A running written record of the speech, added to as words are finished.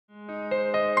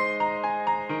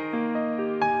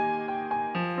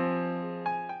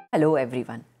Hello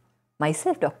everyone.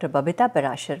 Myself Dr. Babita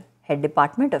Parashar, Head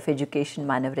Department of Education,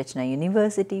 Manav Rachna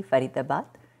University, Faridabad,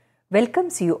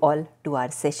 welcomes you all to our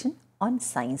session on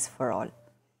Science for All.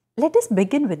 Let us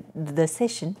begin with the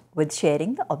session with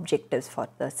sharing the objectives for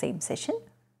the same session.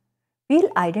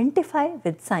 We'll identify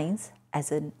with science as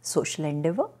a social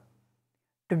endeavor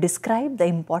to describe the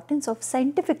importance of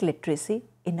scientific literacy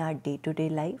in our day-to-day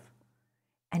life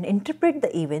and interpret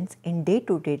the events in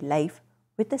day-to-day life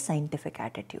with a scientific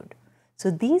attitude.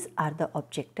 So these are the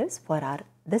objectives for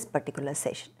this particular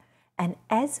session, and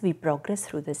as we progress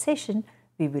through the session,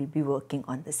 we will be working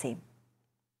on the same.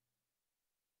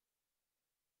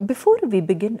 Before we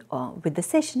begin with the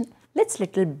session, let's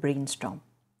little brainstorm.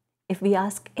 If we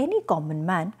ask any common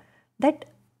man that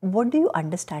what do you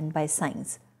understand by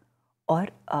science, or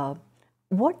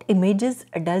what images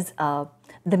does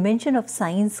the mention of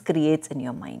science creates in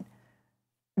your mind?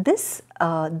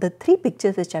 The three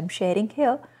pictures which I am sharing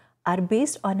here are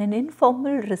based on an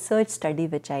informal research study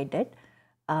which I did.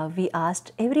 We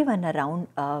asked everyone around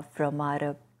from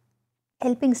our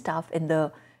helping staff in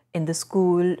the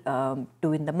school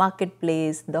to in the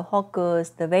marketplace, the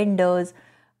hawkers, the vendors,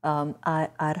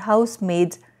 our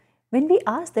housemaids. When we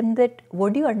asked them that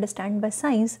what do you understand by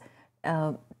science,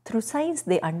 through science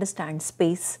they understand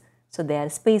space. So there are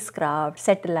spacecraft,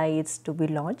 satellites to be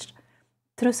launched.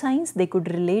 Through science they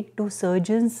could relate to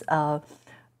surgeons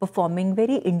performing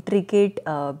very intricate,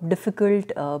 difficult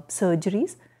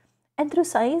surgeries. And through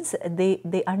science,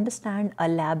 they understand a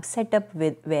lab setup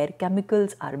where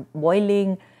chemicals are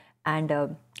boiling, and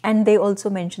they also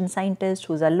mention scientists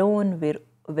who's alone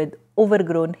with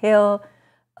overgrown hair.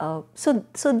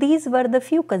 So these were the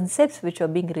few concepts which were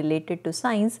being related to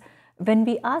science. When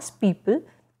we asked people,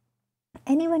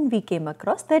 anyone we came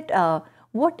across, that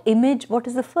what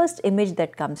is the first image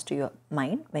that comes to your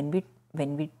mind when we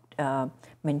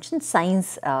mention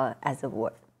science as a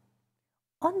word?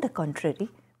 On the contrary,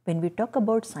 when we talk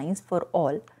about science for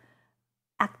all,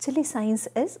 actually science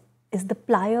is the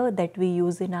plier that we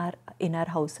use in our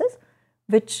houses,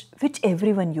 which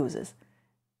everyone uses.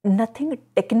 Nothing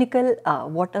technical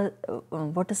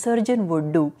what a surgeon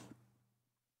would do,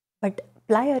 but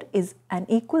plier is an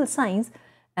equal science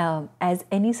as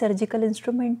any surgical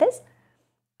instrument is.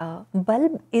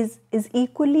 Bulb is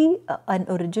equally an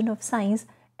origin of science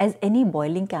as any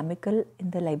boiling chemical in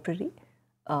the laboratory,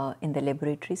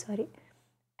 sorry.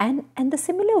 And the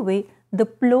similar way, the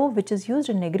plow which is used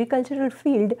in agricultural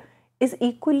field is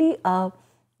equally a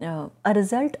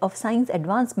result of science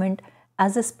advancement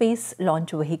as a space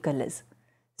launch vehicle is.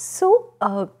 So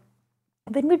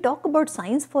when we talk about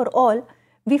science for all,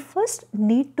 we first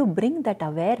need to bring that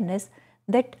awareness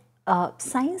that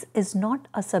science is not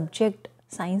a subject,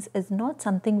 science is not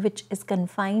something which is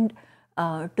confined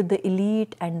to the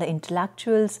elite and the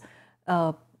intellectuals.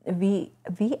 We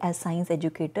as science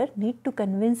educator need to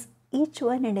convince each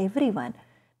one and everyone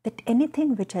that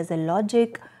anything which has a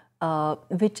logic,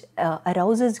 which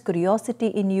arouses curiosity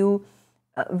in you,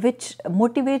 which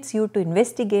motivates you to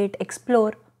investigate,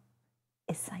 explore,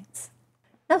 is science.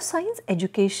 Now science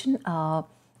education,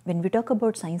 when we talk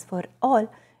about science for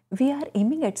all, we are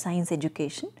aiming at science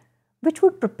education which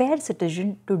would prepare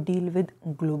citizens to deal with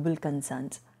global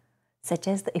concerns such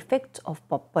as the effects of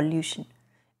pollution.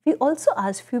 We also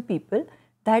asked few people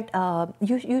that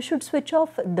you should switch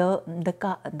off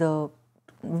the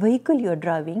vehicle you are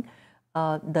driving,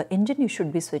 the engine you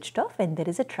should be switched off when there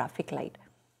is a traffic light.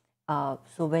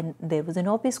 So when there was an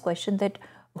obvious question that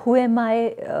who am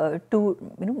I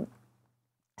to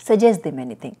suggest them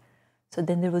anything. So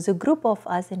then there was a group of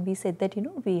us and we said that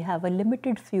we have a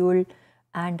limited fuel,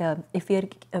 and if we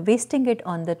are wasting it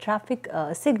on the traffic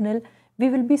signal, we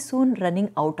will be soon running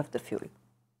out of the fuel.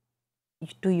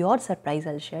 To your surprise,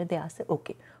 I'll share, they asked,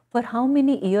 okay, for how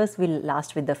many years will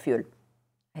last with the fuel?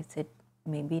 I said,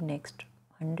 maybe next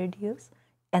 100 years.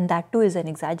 And that too is an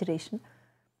exaggeration.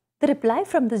 The reply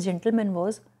from this gentleman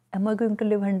was, am I going to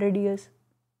live 100 years?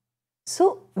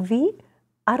 So we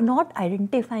are not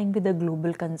identifying with the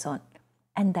global concern,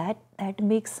 and that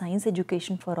makes science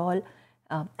education for all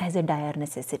as a dire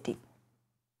necessity.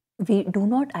 We do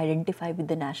not identify with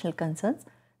the national concerns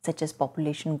such as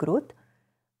population growth.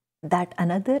 That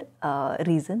another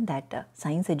reason that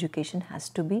science education has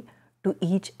to be to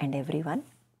each and everyone.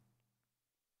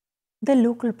 The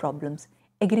local problems,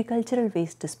 agricultural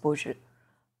waste disposal.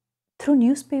 Through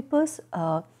newspapers,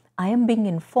 I am being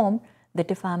informed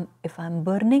that if I'm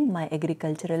burning my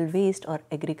agricultural waste or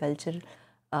agricultural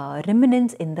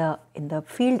remnants in the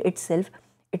field itself,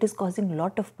 it is causing a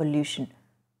lot of pollution.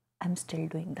 I'm still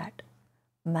doing that.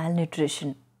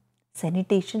 Malnutrition,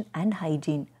 sanitation and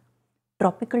hygiene,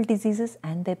 tropical diseases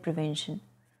and their prevention,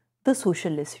 the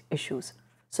social issues.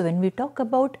 So when we talk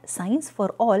about science for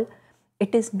all,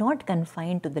 it is not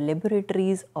confined to the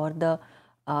laboratories or the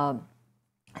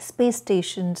space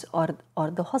stations or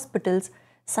the hospitals.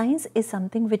 Science is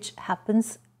something which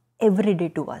happens every day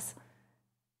to us,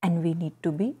 and we need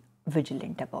to be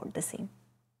vigilant about the same.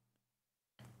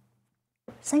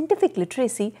 Scientific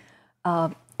literacy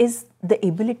is the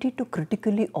ability to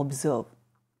critically observe,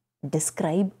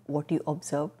 describe what you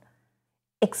observe,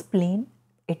 explain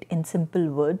it in simple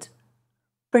words,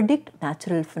 predict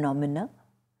natural phenomena,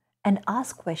 and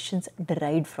ask questions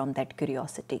derived from that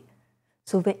curiosity.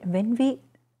 So when we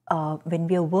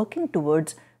are working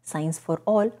towards science for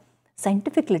all,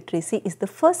 scientific literacy is the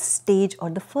first stage or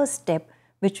the first step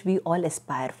which we all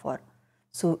aspire for.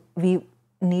 So we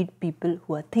need people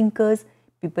who are thinkers,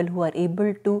 people who are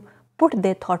able to put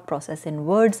their thought process in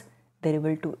words, they're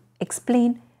able to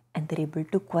explain, and they're able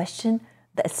to question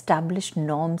the established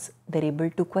norms, they're able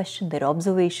to question their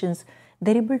observations,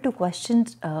 they're able to question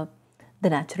the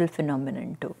natural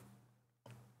phenomenon too.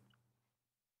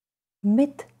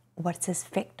 Myth versus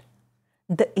fact.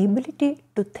 The ability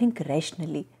to think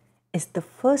rationally is the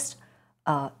first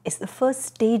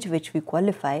stage which we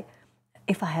qualify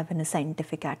if I have a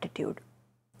scientific attitude.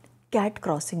 Cat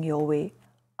crossing your way,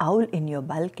 owl in your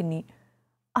balcony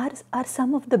are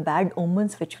some of the bad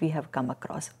omens which we have come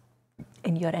across.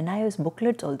 In your NIOS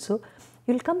booklets also,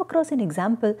 you'll come across an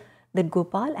example that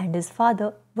Gopal and his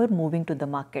father were moving to the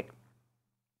market.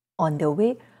 On their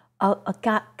way, a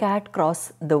cat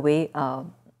crossed the way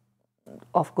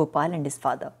of Gopal and his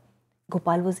father.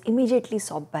 Gopal was immediately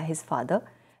stopped by his father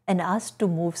and asked to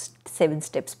move 7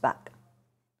 steps back.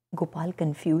 Gopal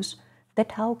confused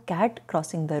that how cat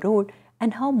crossing the road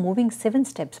and how moving 7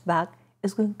 steps back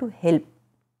is going to help.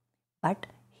 But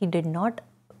he did not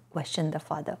question the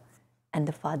father, and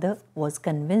the father was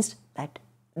convinced that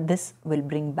this will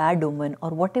bring bad omen,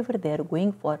 or whatever they are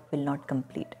going for will not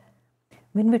complete.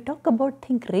 When we talk about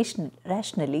think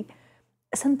rationally,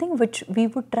 something which we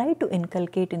would try to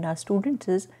inculcate in our students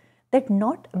is that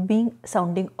not being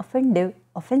sounding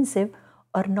offensive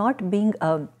or not being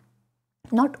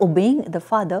not obeying the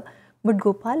father, but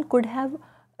Gopal could have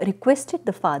requested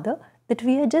the father that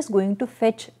we are just going to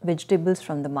fetch vegetables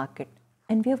from the market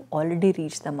and we have already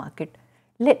reached the market.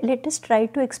 Let us try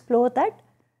to explore that.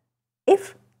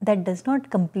 If that does not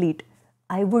complete,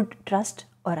 I would trust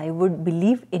or I would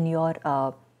believe in your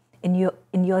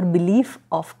belief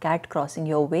of cat crossing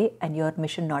your way and your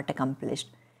mission not accomplished.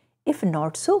 If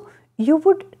not so, you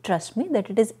would trust me that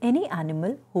it is any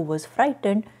animal who was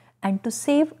frightened, and to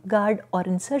safeguard or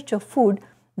in search of food,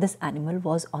 this animal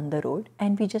was on the road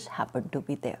and we just happened to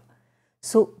be there.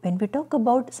 So when we talk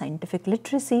about scientific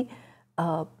literacy,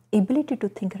 ability to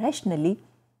think rationally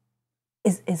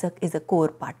is a core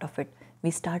part of it. We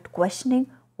start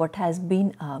questioning what has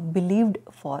been believed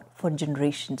for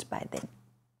generations by then.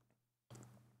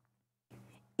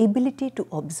 Ability to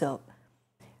observe.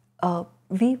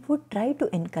 We would try to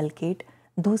inculcate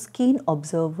those keen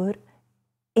observer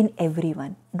in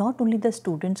everyone, not only the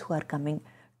students who are coming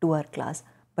to our class,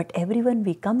 but everyone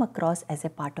we come across as a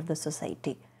part of the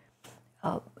society.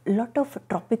 A lot of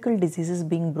tropical diseases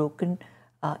being broken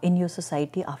in your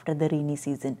society after the rainy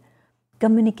season.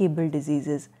 Communicable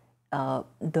diseases,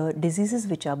 the diseases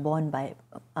which are borne by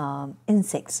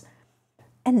insects.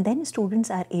 And then students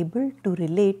are able to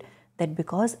relate that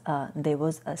because there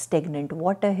was a stagnant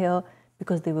water here,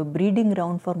 because they were breeding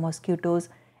ground for mosquitoes,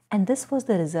 and this was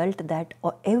the result that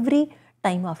every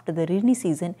time after the rainy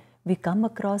season, we come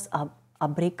across a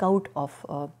breakout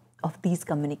of these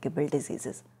communicable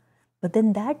diseases. But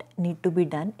then that need to be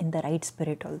done in the right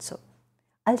spirit also.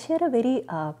 I'll share a very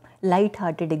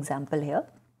light-hearted example here.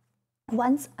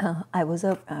 Once I was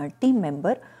a team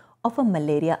member of a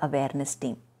malaria awareness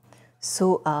team.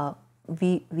 So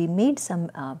we made some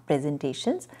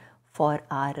presentations for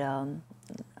our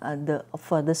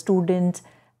for the students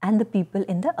and the people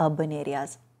in the urban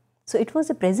areas. So it was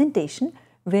a presentation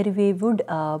where we would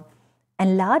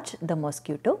enlarge the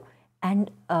mosquito and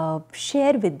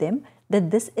share with them that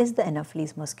this is the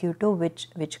Anopheles mosquito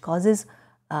which causes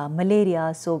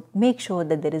malaria. So make sure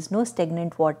that there is no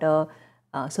stagnant water,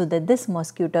 so that this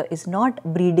mosquito is not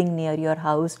breeding near your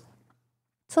house,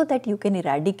 so that you can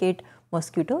eradicate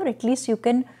mosquito, or at least you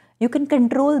can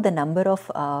control the number of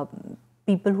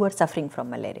people who are suffering from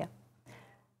malaria.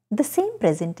 The same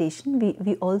presentation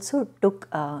we also took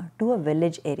to a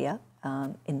village area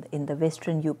in the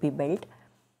western UP belt.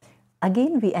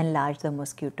 Again, we enlarged the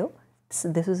mosquito. So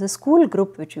this was a school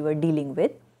group which we were dealing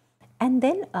with. And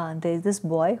then there is this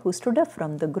boy who stood up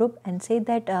from the group and said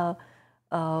that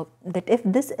that if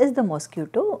this is the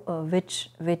mosquito which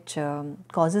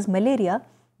causes malaria,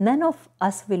 none of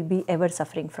us will be ever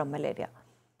suffering from malaria.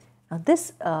 Now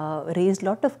this raised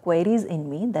lot of queries in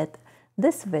me, that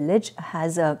this village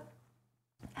has a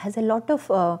lot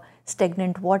of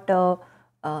stagnant water,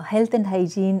 health and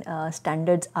hygiene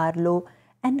standards are low,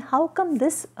 and how come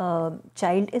this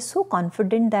child is so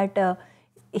confident that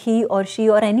he or she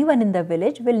or anyone in the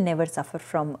village will never suffer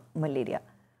from malaria.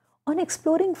 On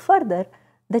exploring further,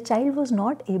 the child was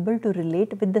not able to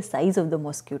relate with the size of the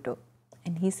mosquito,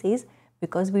 and he says,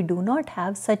 because we do not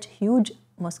have such huge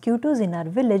mosquitoes in our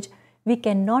village, we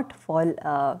cannot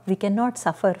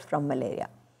suffer from malaria.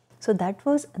 So that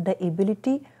was the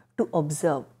ability to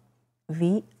observe.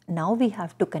 Now we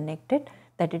have to connect it,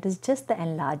 that it is just the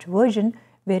enlarged version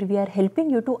where we are helping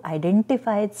you to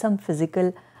identify some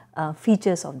physical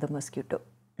features of the mosquito.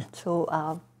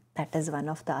 So that is one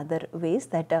of the other ways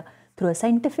that through a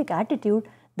scientific attitude,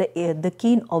 the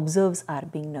keen observes are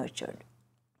being nurtured.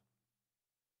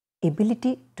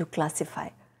 Ability to classify.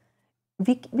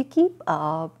 We keep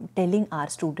telling our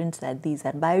students that these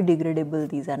are biodegradable,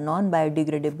 these are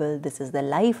non-biodegradable, this is the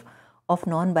life of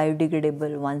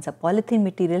non-biodegradable. Once a polythene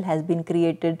material has been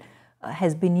created,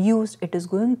 has been used, it is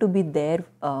going to be there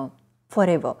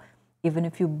forever. Even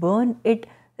if you burn it,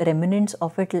 remnants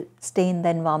of it will stay in the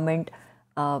environment.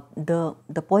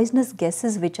 The poisonous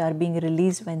gases which are being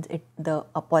released when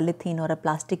a polythene or a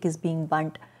plastic is being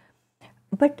burnt,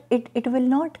 but it will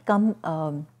not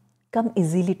come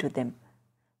easily to them.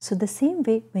 So the same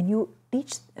way, when you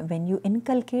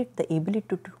inculcate the ability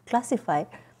to classify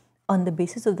on the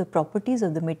basis of the properties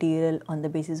of the material, on the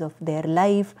basis of their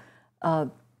life,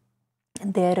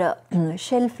 their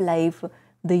shelf life,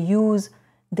 the use,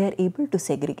 they are able to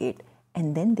segregate,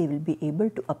 and then they will be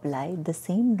able to apply the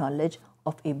same knowledge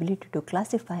of ability to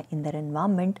classify in their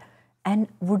environment, and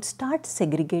would start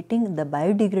segregating the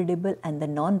biodegradable and the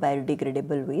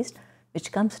non-biodegradable waste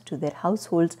which comes to their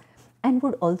households, and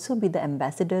would also be the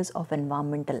ambassadors of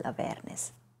environmental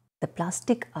awareness. The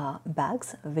plastic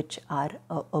bags, which are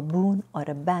a boon or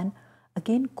a ban,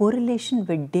 again correlation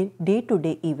with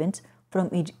day-to-day events from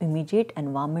immediate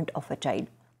environment of a child.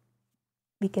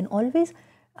 We can always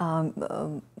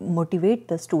motivate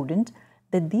the students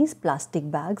that these plastic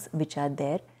bags which are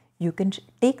there, you can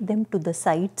take them to the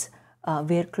sites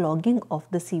where clogging of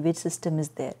the sewage system is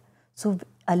there. So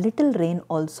a little rain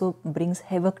also brings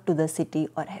havoc to the city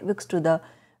or havoc to the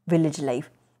village life,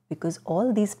 because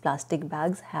all these plastic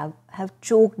bags have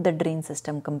choked the drain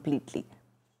system completely.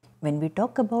 When we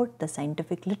talk about the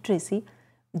scientific literacy,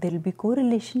 there will be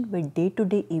correlation with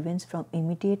day-to-day events from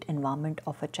immediate environment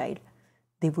of a child.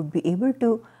 They would be able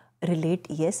to relate,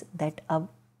 yes, that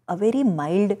a very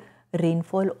mild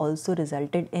rainfall also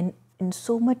resulted in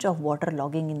so much of water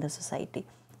logging in the society.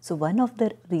 So one of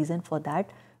the reason for that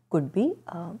could be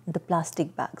the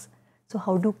plastic bags. So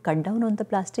how to cut down on the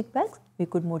plastic bags? We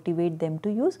could motivate them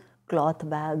to use cloth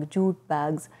bag, jute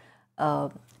bags,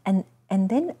 and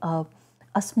then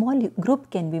a small group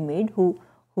can be made who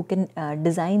can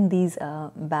design these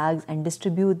bags and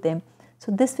distribute them.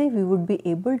 So this way we would be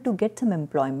able to get some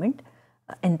employment,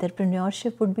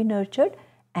 entrepreneurship would be nurtured,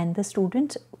 and the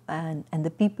students and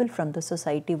the people from the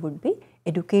society would be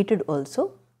educated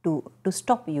also to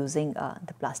stop using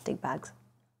the plastic bags.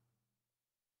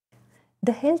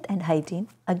 The health and hygiene,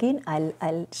 again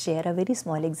I'll share a very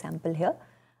small example here.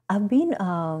 I've been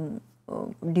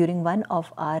during one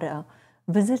of our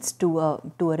visits to a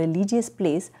religious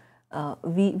place,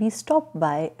 we stopped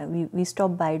by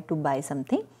to buy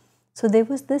something. So there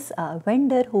was this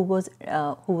vendor who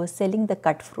was selling the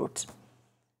cut fruits.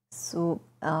 So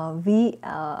we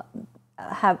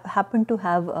happened to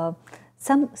have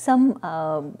some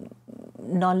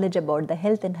knowledge about the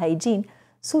health and hygiene.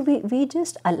 So we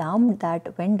just alarmed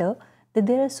that vendor that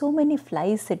there are so many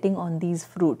flies sitting on these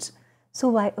fruits. So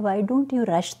why don't you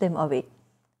rush them away?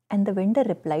 And the vendor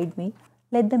replied me,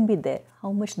 let them be there,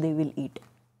 how much they will eat.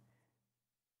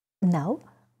 Now,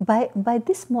 by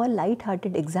this small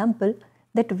light-hearted example,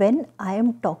 that when I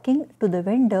am talking to the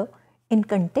vendor in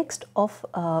context of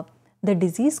the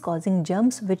disease-causing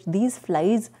germs which these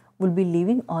flies will be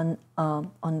leaving on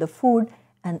the food,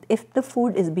 and if the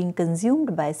food is being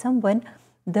consumed by someone,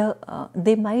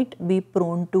 they might be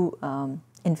prone to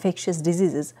infectious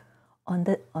diseases. On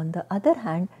the other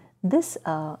hand, this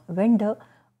vendor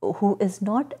who is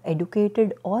not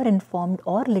educated or informed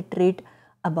or literate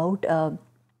about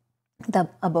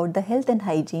the health and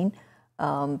hygiene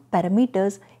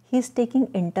parameters, he is taking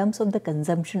in terms of the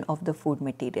consumption of the food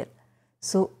material.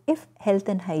 So if health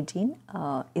and hygiene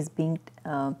is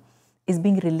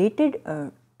being related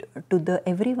to the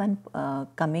everyone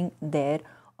coming there,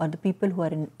 or the people who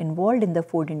are involved in the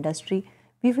food industry,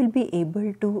 we will be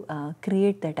able to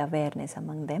create that awareness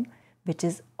among them, which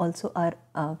is also our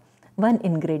one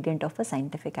ingredient of a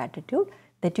scientific attitude,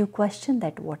 that you question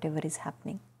that whatever is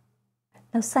happening.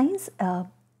 Now science,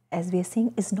 as we are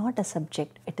saying, is not a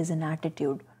subject, it is an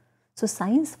attitude. So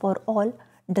science for all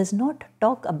does not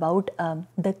talk about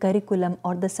the curriculum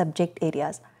or the subject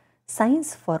areas.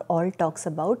 Science for all talks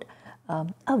about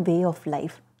a way of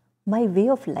life. My way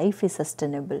of life is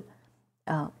sustainable.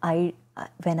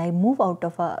 When I move out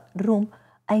of a room,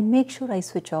 I make sure I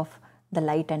switch off the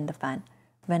light and the fan.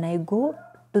 When I go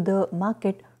to the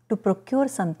market to procure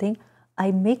something,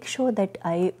 I make sure that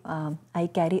I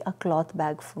carry a cloth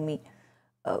bag for me.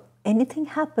 Anything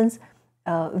happens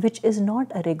which is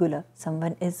not a regular,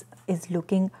 someone is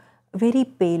looking very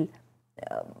pale,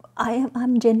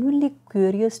 I'm genuinely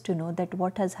curious to know that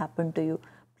what has happened to you.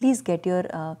 Please get your,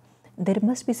 there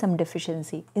must be some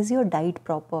deficiency. Is your diet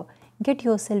proper? Get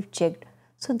yourself checked.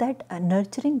 So that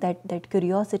nurturing that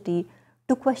curiosity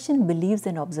to question beliefs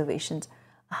and observations.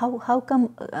 How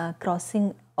come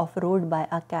crossing of road by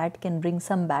a cat can bring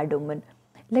some bad omen?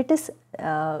 Let us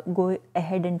go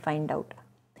ahead and find out.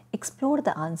 Explore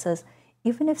the answers.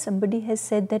 Even if somebody has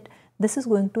said that this is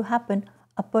going to happen,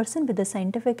 a person with a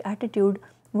scientific attitude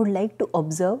would like to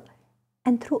observe,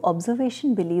 and through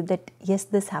observation believe that yes,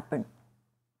 this happened.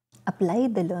 Apply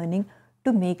the learning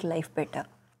to make life better.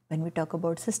 When we talk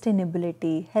about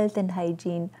sustainability, health and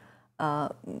hygiene,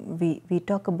 we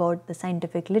talk about the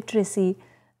scientific literacy,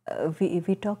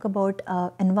 we talk about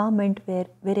environment where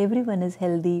everyone is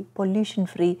healthy, pollution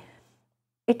free.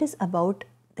 It is about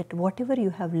that whatever you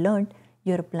have learned,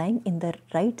 you're applying in the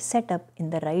right setup, in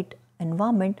the right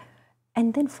environment,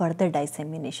 and then further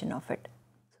dissemination of it.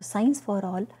 So science for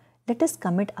all, let us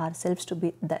commit ourselves to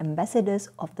be the ambassadors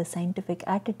of the scientific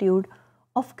attitude,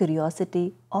 of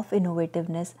curiosity, of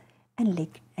innovativeness, and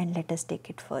let us take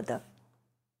it further.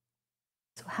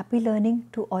 So happy learning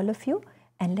to all of you,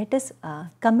 and let us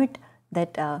commit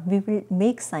that we will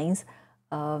make science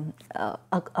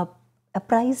a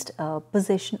prized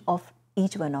possession of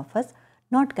each one of us,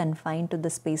 not confined to the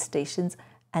space stations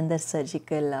and the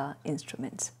surgical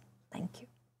instruments. Thank you.